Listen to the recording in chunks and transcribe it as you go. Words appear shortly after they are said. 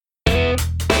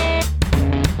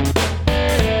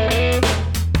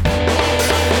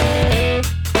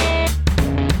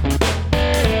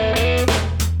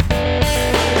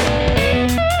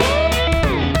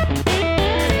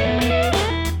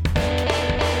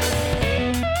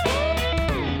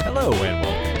Hello and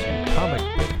welcome to Comic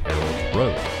Book Herald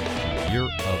Road, the Year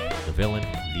of the Villain,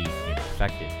 the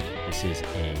Infected. This is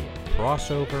a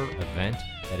crossover event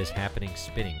that is happening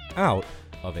spinning out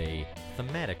of a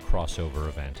thematic crossover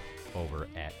event over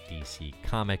at DC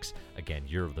Comics. Again,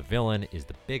 Year of the Villain is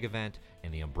the big event,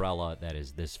 and the umbrella that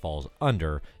is this falls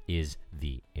under is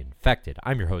the Infected.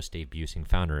 I'm your host, Dave Busing,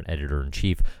 founder and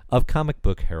editor-in-chief of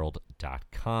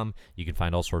comicbookherald.com. You can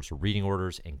find all sorts of reading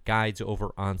orders and guides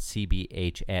over on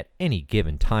CBH at any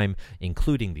given time,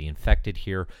 including the Infected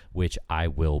here, which I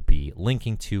will be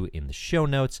linking to in the show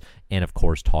notes, and of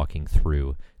course talking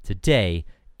through today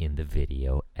in the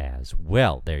video as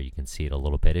well. There you can see it a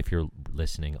little bit if you're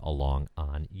listening along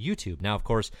on YouTube. Now, of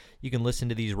course, you can listen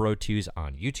to these Road 2s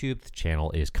on YouTube. The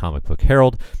channel is Comic Book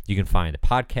Herald. You can find a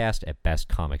podcast at Best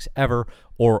Comics Ever,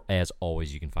 or as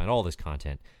always, you can find all this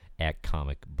content at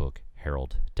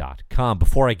comicbookherald.com.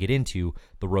 Before I get into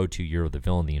the Road to Year of the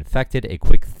Villain, the Infected, a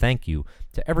quick thank you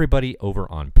to everybody over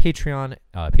on Patreon,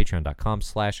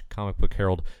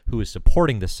 patreon.com/comicbookherald, who is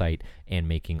supporting the site and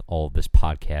making all of this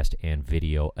podcast and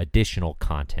video additional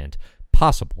content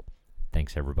possible.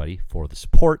 Thanks, everybody, for the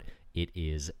support. It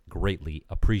is greatly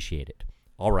appreciated.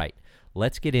 All right,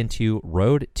 let's get into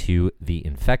Road to the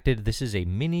Infected. This is a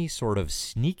mini sort of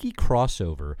sneaky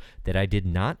crossover that I did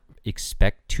not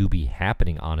expect to be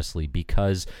happening, honestly,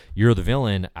 because You're the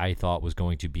Villain I thought was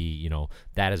going to be,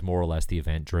 that is more or less the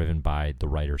event driven by the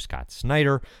writer Scott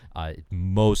Snyder.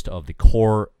 Most of the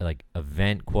core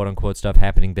event quote-unquote stuff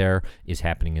happening there is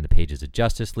happening in the pages of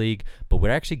Justice League, but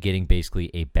we're actually getting basically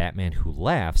a Batman Who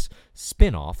Laughs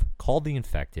spin-off called The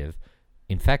Infected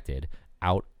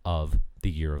out of the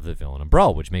Year of the Villain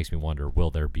umbrella, which makes me wonder, will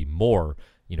there be more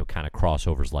kind of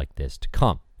crossovers like this to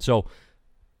come? So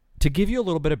to give you a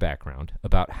little bit of background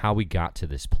about how we got to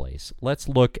this place, let's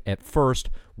look at first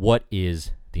what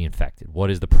is the Infected. What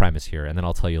is the premise here? And then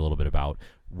I'll tell you a little bit about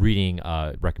reading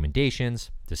recommendations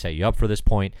to set you up for this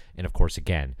point. And of course,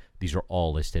 again, these are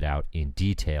all listed out in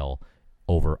detail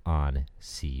over on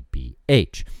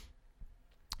CBH.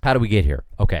 How do we get here?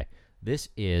 Okay, this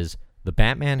is the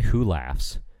Batman Who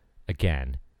Laughs.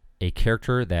 Again, a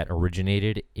character that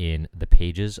originated in the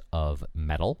pages of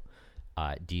Metal,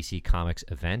 DC Comics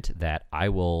event that I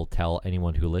will tell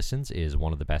anyone who listens is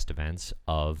one of the best events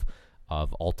of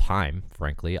all time.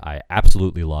 Frankly, I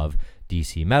absolutely love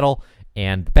DC Metal,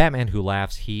 and Batman Who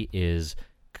Laughs, he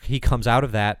comes out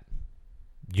of that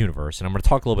universe, and I'm going to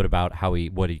talk a little bit about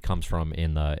what he comes from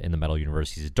in the Metal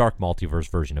universe. He's a dark multiverse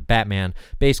version of Batman.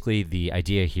 Basically, the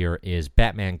idea here is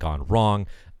Batman gone wrong.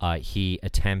 He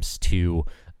attempts to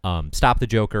stop the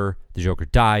Joker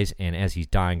dies, and as he's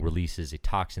dying, releases a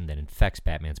toxin that infects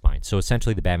Batman's mind. So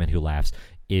essentially, the Batman Who Laughs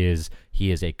is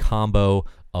a combo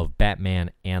of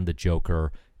Batman and the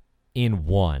Joker in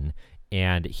one,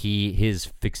 and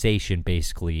his fixation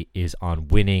basically is on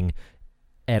winning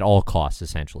at all costs,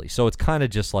 essentially. So it's kind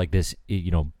of just like this,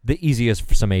 the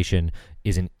easiest summation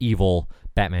is an evil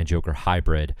Batman-Joker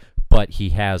hybrid, but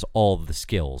he has all of the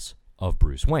skills of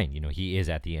Bruce Wayne. He is,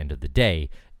 at the end of the day,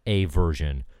 a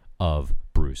version of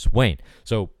Bruce Wayne.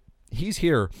 So he's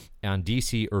here on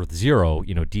DC Earth Zero,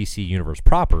 DC Universe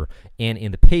proper, and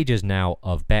in the pages now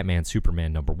of Batman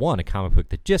Superman #1, a comic book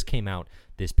that just came out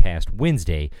this past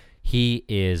Wednesday, he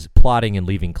is plotting and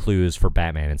leaving clues for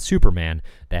Batman and Superman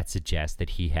that suggest that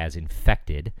he has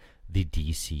infected the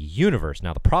DC Universe.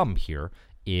 Now, the problem here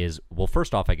is, well,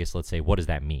 first off, I guess let's say, what does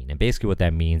that mean? And basically what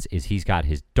that means is he's got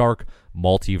his dark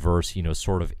multiverse,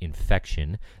 sort of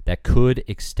infection that could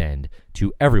extend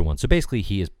to everyone. So basically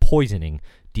he is poisoning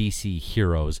DC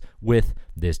heroes with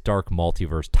this dark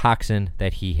multiverse toxin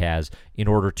that he has in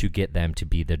order to get them to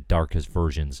be the darkest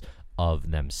versions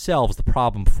of themselves. The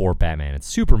problem for Batman and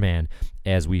Superman,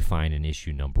 as we find in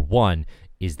issue #1,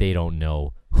 is they don't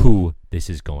know who this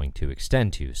is going to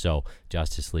extend to. So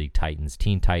Justice League, Titans,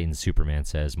 Teen Titans, Superman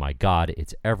says, my God,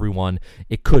 it's everyone.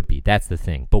 It could be. That's the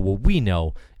thing. But what we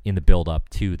know in the build-up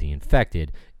to the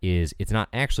Infected is it's not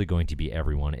actually going to be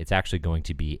everyone. It's actually going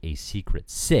to be a Secret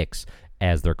Six,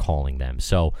 as they're calling them.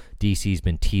 So DC's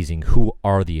been teasing who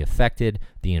are the Infected.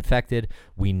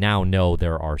 We now know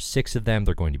there are 6 of them.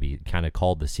 They're going to be kind of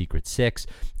called the Secret Six,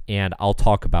 and I'll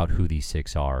talk about who these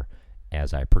 6 are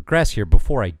as I progress here.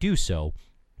 Before I do so,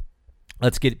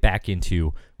 let's get back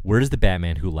into where does the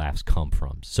Batman Who Laughs come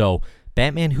from. So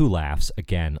Batman Who Laughs,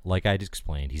 again, like I just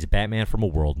explained, he's a Batman from a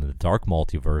world in the dark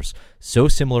multiverse, so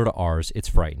similar to ours, it's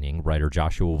frightening. Writer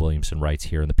Joshua Williamson writes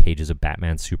here in the pages of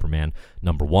Batman Superman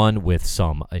 #1 with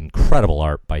some incredible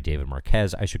art by David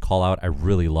Marquez. I should call out, I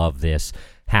really love this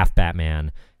half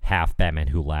Batman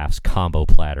Who Laughs combo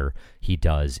platter he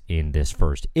does in this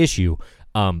first issue.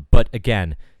 But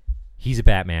again, he's a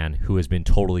Batman who has been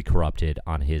totally corrupted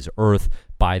on his Earth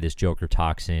by this Joker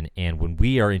toxin, and when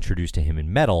we are introduced to him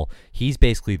in Metal, he's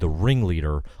basically the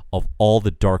ringleader of all the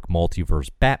dark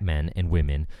multiverse Batmen and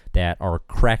women that are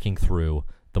cracking through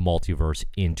the multiverse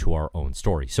into our own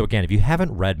story. So again, if you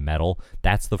haven't read Metal,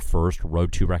 that's the first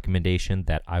Road to recommendation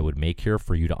that I would make here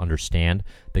for you to understand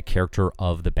the character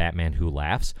of the Batman Who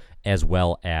Laughs, as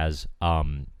well as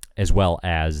the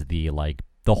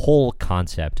whole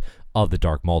concept of the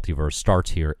dark multiverse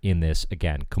starts here in this,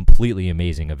 again, completely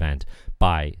amazing event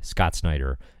by Scott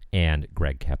Snyder and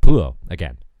Greg Capullo.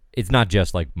 Again, it's not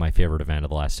just like my favorite event of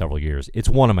the last several years. It's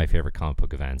one of my favorite comic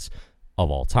book events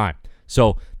of all time.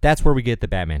 So that's where we get the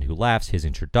Batman Who Laughs, his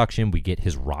introduction. We get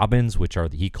his Robins, which are,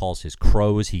 he calls his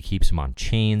crows. He keeps them on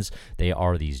chains. They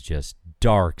are these just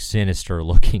dark,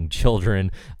 sinister-looking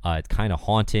children. It's kind of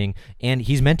haunting. And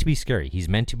he's meant to be scary. He's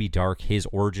meant to be dark. His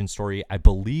origin story, I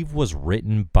believe, was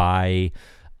written by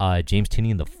James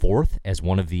Tynion IV as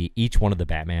each one of the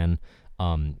Batman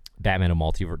and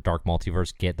Dark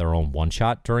Multiverse get their own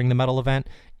one-shot during the Metal event.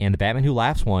 And the Batman Who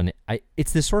Laughs one,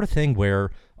 it's this sort of thing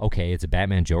where, okay, it's a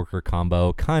Batman-Joker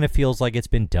combo. Kind of feels like it's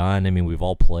been done. I mean, we've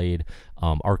all played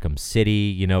Arkham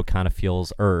City, kind of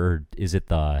feels, or is it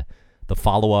the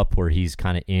follow-up where he's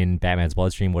kind of in Batman's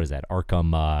bloodstream? What is that,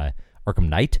 Arkham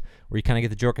Knight, where you kind of get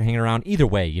the Joker hanging around? Either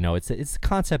way, it's a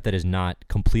concept that is not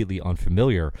completely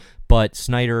unfamiliar, but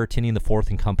Snyder, Tynion IV,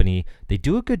 and company, they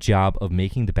do a good job of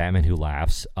making the Batman Who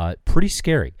Laughs pretty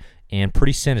scary and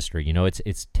pretty sinister.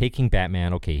 It's taking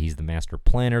Batman, okay, he's the master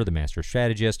planner, the master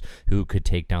strategist who could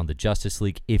take down the Justice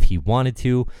League if he wanted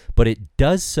to, but it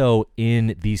does so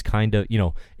in these kind of,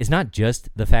 it's not just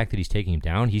the fact that he's taking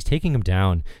him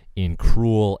down in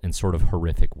cruel and sort of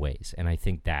horrific ways. And I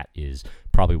think that is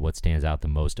probably what stands out the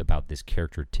most about this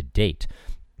character to date.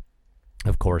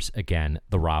 Of course, again,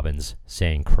 the Robins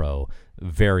saying crow,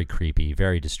 very creepy,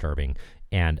 very disturbing.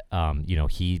 And,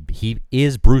 he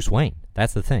is Bruce Wayne.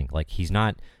 That's the thing. Like, he's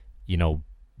not,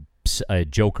 a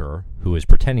Joker who is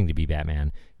pretending to be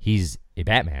Batman. He's a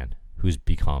Batman who's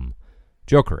become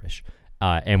Jokerish.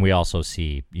 And we also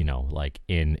see, like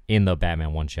in the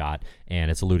Batman one-shot,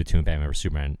 and it's alluded to in Batman vs.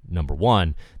 Superman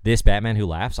 #1, this Batman Who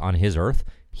Laughs on his Earth,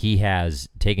 he has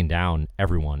taken down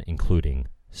everyone, including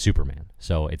Superman.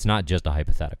 So it's not just a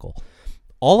hypothetical.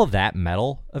 All of that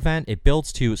Metal event, it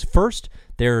builds to, first,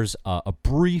 there's a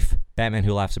brief Batman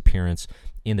Who Laughs appearance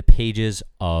in the pages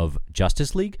of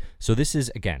Justice League. So this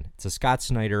is, again, it's a Scott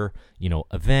Snyder,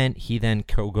 event. He then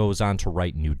goes on to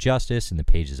write New Justice in the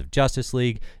pages of Justice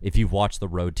League. If you've watched the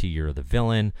Road to Year of the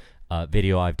Villain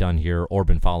video I've done here, or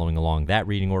been following along that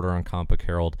reading order on Comic Book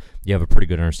Herald, you have a pretty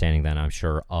good understanding then, I'm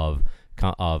sure, of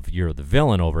Year of the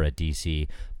Villain over at DC.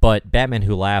 But Batman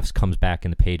Who Laughs comes back in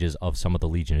the pages of some of the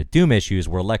Legion of Doom issues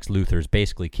where Lex Luthor's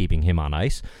basically keeping him on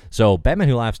ice. So Batman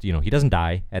Who Laughs, he doesn't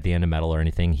die at the end of Metal or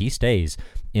anything. He stays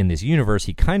in this universe.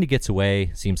 He kind of gets away.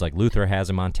 Seems like Luthor has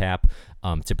him on tap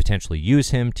to potentially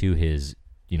use him to his,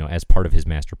 as part of his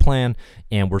master plan.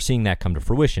 And we're seeing that come to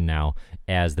fruition now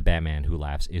as the Batman Who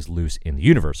Laughs is loose in the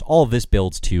universe. All of this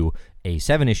builds to a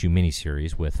 7-issue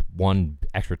miniseries with one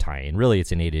extra tie-in. Really,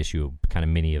 it's an 8-issue kind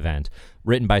of mini event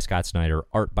written by Scott Snyder,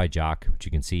 art by Jock, which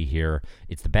you can see here.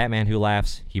 It's the Batman Who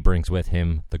Laughs. He brings with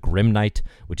him the Grim Knight,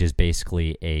 which is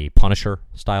basically a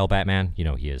Punisher-style Batman.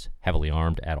 He is heavily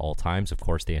armed at all times. Of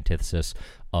course, the antithesis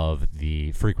of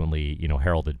the frequently,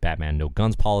 heralded Batman no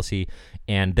guns policy.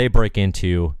 And they break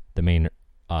into the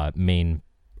main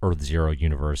Earth Zero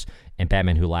universe, and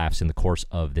Batman Who Laughs, in the course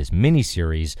of this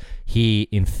miniseries, he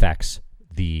infects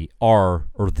the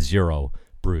Earth Zero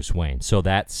Bruce Wayne. So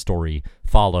that story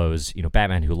follows,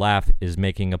 Batman Who Laughs is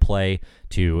making a play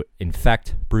to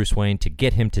infect Bruce Wayne, to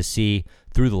get him to see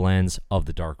through the lens of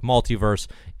the dark multiverse,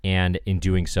 and in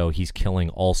doing so, he's killing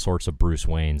all sorts of Bruce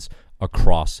Waynes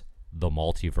across the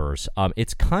multiverse.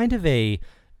 It's kind of a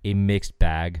mixed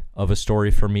bag of a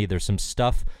story for me. There's some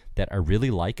stuff that I really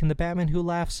like in the Batman Who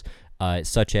Laughs,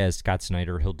 such as Scott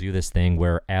Snyder. He'll do this thing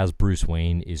where as Bruce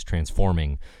Wayne is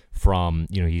transforming from,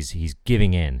 he's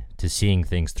giving in to seeing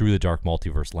things through the dark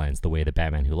multiverse lens the way the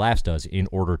Batman Who Laughs does in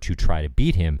order to try to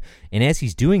beat him. And as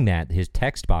he's doing that, his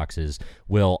text boxes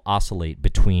will oscillate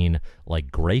between like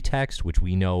gray text, which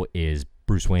we know is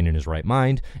Bruce Wayne in his right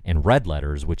mind, and red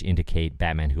letters, which indicate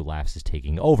Batman Who Laughs is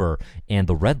taking over. And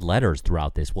the red letters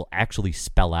throughout this will actually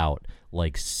spell out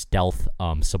like stealth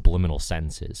subliminal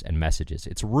sentences and messages.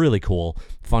 It's really cool,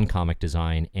 fun comic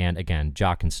design. And again,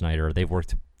 Jock and Snyder, they've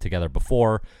worked together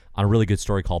before on a really good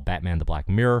story called Batman the Black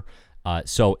Mirror.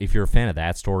 So if you're a fan of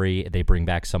that story, they bring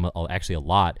back actually a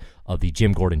lot of the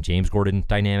Jim Gordon, James Gordon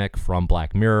dynamic from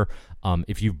Black Mirror.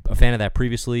 If you're a fan of that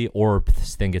previously or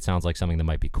think it sounds like something that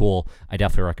might be cool, I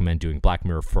definitely recommend doing Black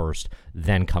Mirror first,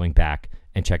 then coming back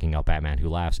and checking out Batman Who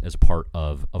Laughs as a part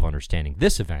of understanding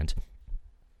this event.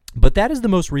 But that is the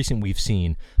most recent we've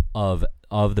seen of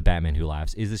the Batman Who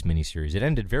Laughs, is this miniseries. It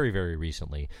ended very, very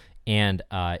recently, and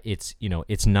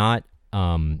it's not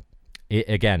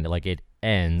it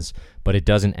ends, but it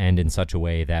doesn't end in such a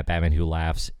way that Batman Who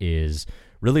Laughs is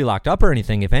really locked up or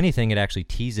anything. If anything, it actually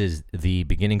teases the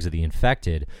beginnings of the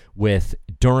Infected with,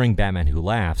 during Batman Who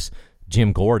Laughs,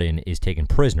 Jim Gordon is taken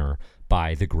prisoner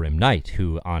by the Grim Knight,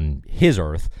 who on his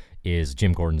Earth is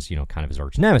Jim Gordon's, kind of his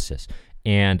arch nemesis.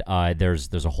 And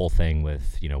there's a whole thing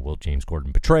with, will James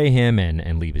Gordon betray him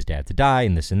and leave his dad to die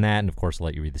and this and that? And of course, I'll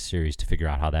let you read the series to figure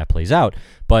out how that plays out.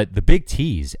 But the big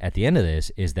tease at the end of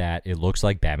this is that it looks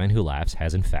like Batman Who Laughs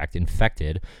has in fact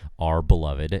infected our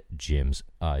beloved Jim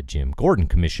Gordon,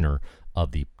 commissioner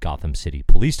of the Gotham City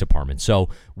Police Department. So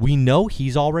we know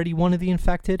he's already one of the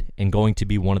infected and going to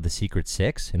be one of the Secret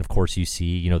Six. And of course, you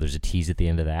see, there's a tease at the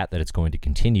end of that it's going to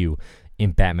continue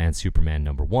in Batman Superman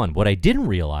 #1. What I didn't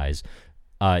realize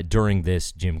during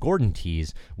this Jim Gordon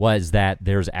tease was that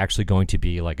there's actually going to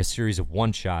be like a series of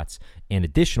one-shots and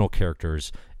additional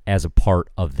characters as a part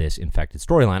of this infected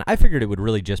storyline. I figured it would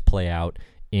really just play out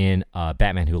in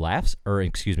Batman Who Laughs,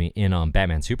 in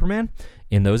Batman Superman,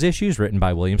 in those issues written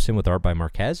by Williamson with art by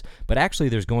Marquez. But actually,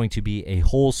 there's going to be a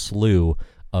whole slew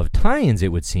of tie-ins,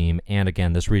 it would seem. And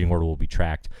again, this reading order will be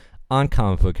tracked on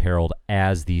Comic Book Herald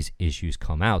as these issues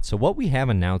come out. So what we have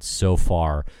announced so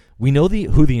far, we know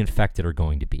who the infected are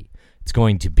going to be. It's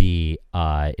going to be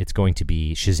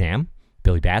Shazam,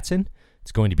 Billy Batson.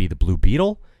 It's going to be the Blue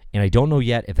Beetle, and I don't know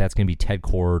yet if that's going to be Ted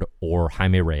Kord or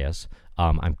Jaime Reyes.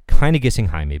 I'm kind of guessing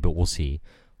Jaime, but we'll see.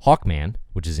 Hawkman,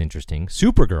 which is interesting.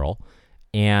 Supergirl,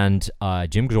 and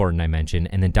Jim Gordon I mentioned,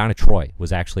 and then Donna Troy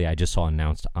was actually, I just saw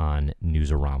announced on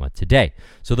Newsarama today.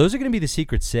 So those are going to be the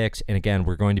Secret Six, and again,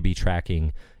 we're going to be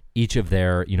tracking each of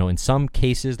their, in some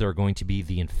cases, there are going to be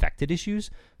the infected issues.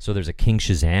 So there's a King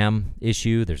Shazam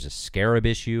issue, there's a Scarab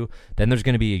issue, then there's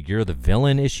going to be a You're the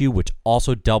Villain issue, which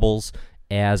also doubles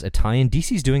as a tie-in.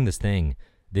 DC's doing this thing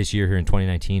this year here in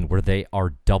 2019 where they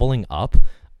are doubling up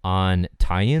on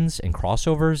tie-ins and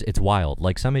crossovers. It's wild.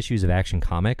 Like some issues of Action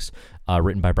Comics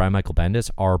written by Brian Michael Bendis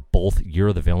are both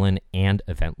You're the Villain and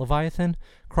Event Leviathan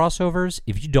crossovers.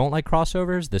 If you don't like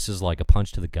crossovers, this is like a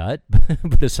punch to the gut.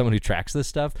 But as someone who tracks this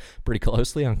stuff pretty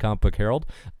closely on Comic Book Herald,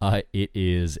 it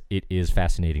is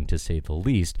fascinating to say the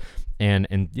least. And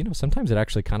sometimes it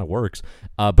actually kind of works.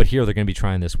 But here they're going to be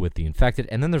trying this with the infected.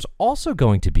 And then there's also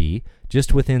going to be,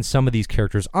 just within some of these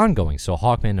characters, ongoing. So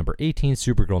Hawkman #18,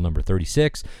 Supergirl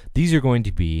 #36. These are going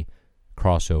to be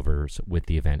crossovers with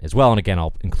the event as well. And again,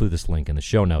 I'll include this link in the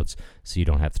show notes so you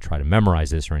don't have to try to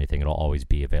memorize this or anything. It'll always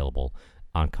be available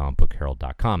on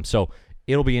comicbookherald.com. So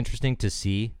it'll be interesting to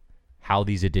see how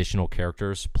these additional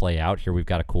characters play out. Here we've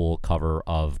got a cool cover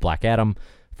of Black Adam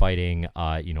fighting,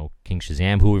 King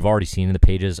Shazam, who we've already seen in the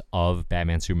pages of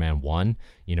Batman Superman 1.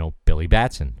 Billy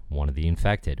Batson, one of the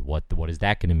infected. What is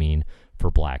that going to mean for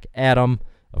Black Adam?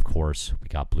 Of course, we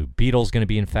got Blue Beetle's going to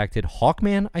be infected.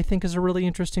 Hawkman, I think, is a really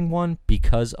interesting one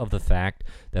because of the fact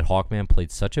that Hawkman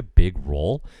played such a big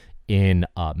role in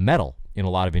Metal in a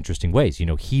lot of interesting ways.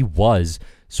 He was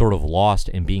sort of lost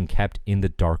and being kept in the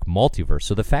dark multiverse.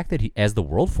 So the fact that as the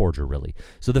World Forger, really.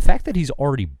 So the fact that he's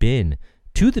already been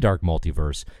to the dark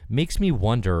multiverse makes me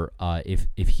wonder if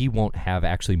he won't have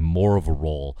actually more of a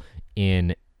role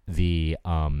in the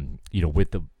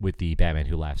with the Batman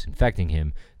Who Laughs infecting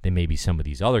him than maybe some of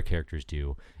these other characters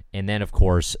do. And then of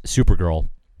course Supergirl,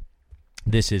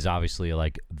 this is obviously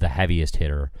like the heaviest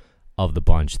hitter of the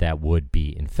bunch that would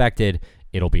be infected.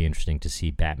 It'll be interesting to see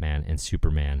Batman and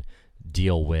Superman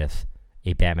deal with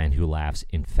a Batman Who Laughs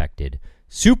infected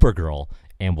Supergirl,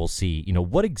 and we'll see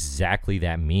what exactly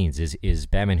that means. Is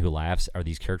Batman Who Laughs, are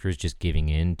these characters just giving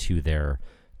in to their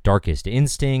darkest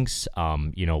instincts?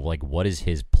 What is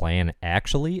his plan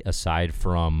actually, aside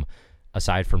from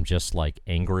just like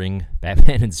angering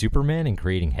Batman and Superman and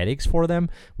creating headaches for them?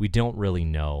 We don't really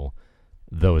know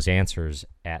those answers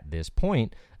at this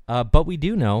point, but we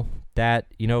do know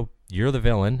that You're the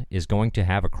Villain is going to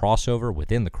have a crossover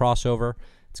within the crossover.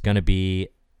 It's going to be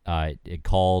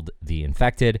called The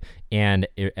Infected, and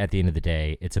at the end of the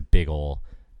day, it's a big ol'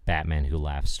 Batman Who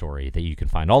Laughs story that you can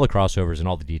find all the crossovers and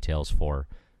all the details for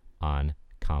on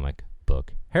Comic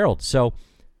Book Herald. So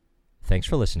thanks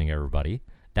for listening, everybody.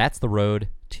 That's the road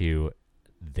to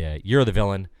the You're the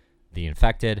Villain, The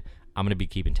Infected. I'm going to be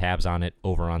keeping tabs on it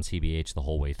over on CBH the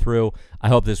whole way through. I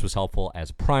hope this was helpful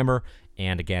as a primer.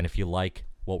 And again, if you like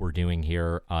what we're doing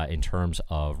here in terms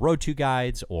of Road to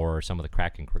guides or some of the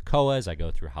Kraken Krakoas. I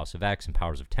go through House of X and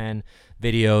Powers of 10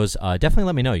 videos. Definitely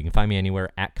let me know. You can find me anywhere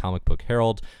at Comic Book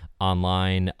Herald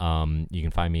online. You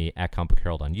can find me at Comic Book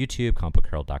Herald on YouTube,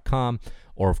 comicbookherald.com,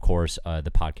 or of course,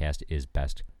 the podcast is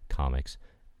Best Comics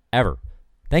Ever.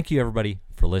 Thank you, everybody,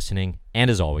 for listening, and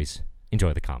as always,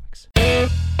 enjoy the comics.